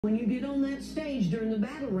When you get on that stage during the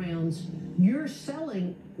battle rounds, you're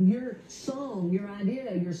selling your song, your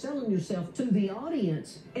idea, you're selling yourself to the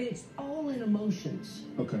audience, and it's all in emotions.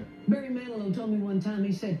 Okay. Barry Manilow told me one time,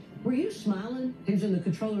 he said, "Were you smiling?" He was in the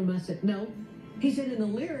control room. I said, "No." He said, in the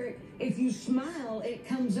lyric, if you smile, it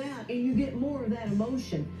comes out, and you get more of that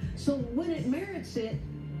emotion. So when it merits it,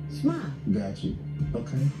 smile. Got you.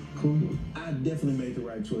 Okay, cool. I definitely made the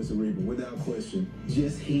right choice of Reba, without question.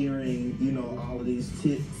 Just hearing, all of these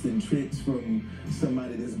tips and tricks from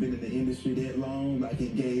somebody that's been in the industry that long, like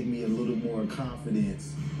it gave me a little more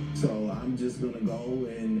confidence. So I'm just gonna go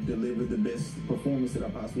and deliver the best performance that I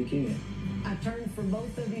possibly can. I turned for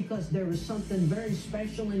both of you because there was something very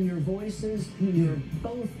special in your voices. You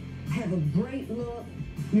both have a great look.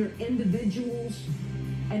 You're individuals.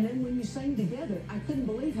 And then when you sang together, I couldn't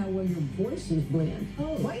believe how well your voices blend.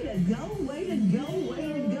 Oh, way to go, way to go,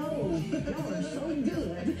 way to go. Y'all are so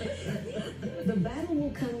good. The battle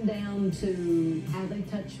will come down to how they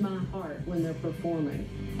touch my heart when they're performing.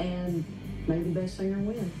 And may the best singer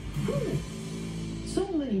win. So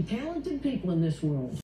many talented people in this world.